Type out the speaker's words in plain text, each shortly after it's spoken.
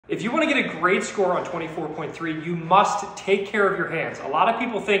If you want to get a great score on 24.3, you must take care of your hands. A lot of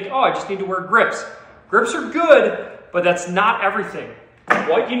people think, oh, I just need to wear grips. Grips are good, but that's not everything.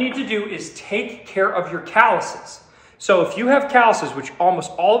 What you need to do is take care of your calluses. So if you have calluses, which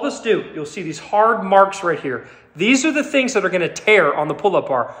almost all of us do, you'll see these hard marks right here. These are the things that are going to tear on the pull-up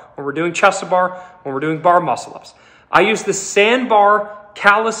bar when we're doing chest to bar, when we're doing bar muscle-ups. I use the SandBar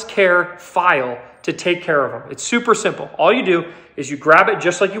Callus Care file to take care of them. It's super simple. All you do is you grab it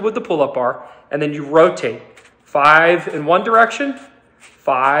just like you would the pull-up bar, and then you rotate 5 in one direction,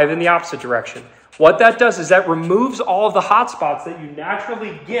 5 in the opposite direction. What that does is that removes all of the hot spots that you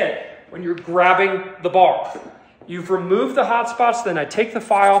naturally get when you're grabbing the bar. You've removed the hot spots, then I take the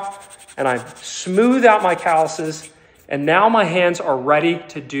file and I smooth out my calluses, and now my hands are ready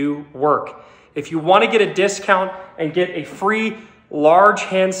to do work. If you want to get a discount and get a free large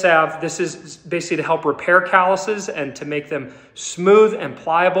hand salve, this is basically to help repair calluses and to make them smooth and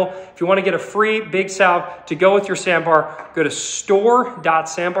pliable. If you want to get a free big salve to go with your SandBar, go to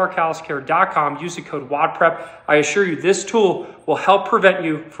store.sandbarcalluscare.com. Use the code WODPrep. I assure you this tool will help prevent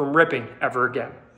you from ripping ever again.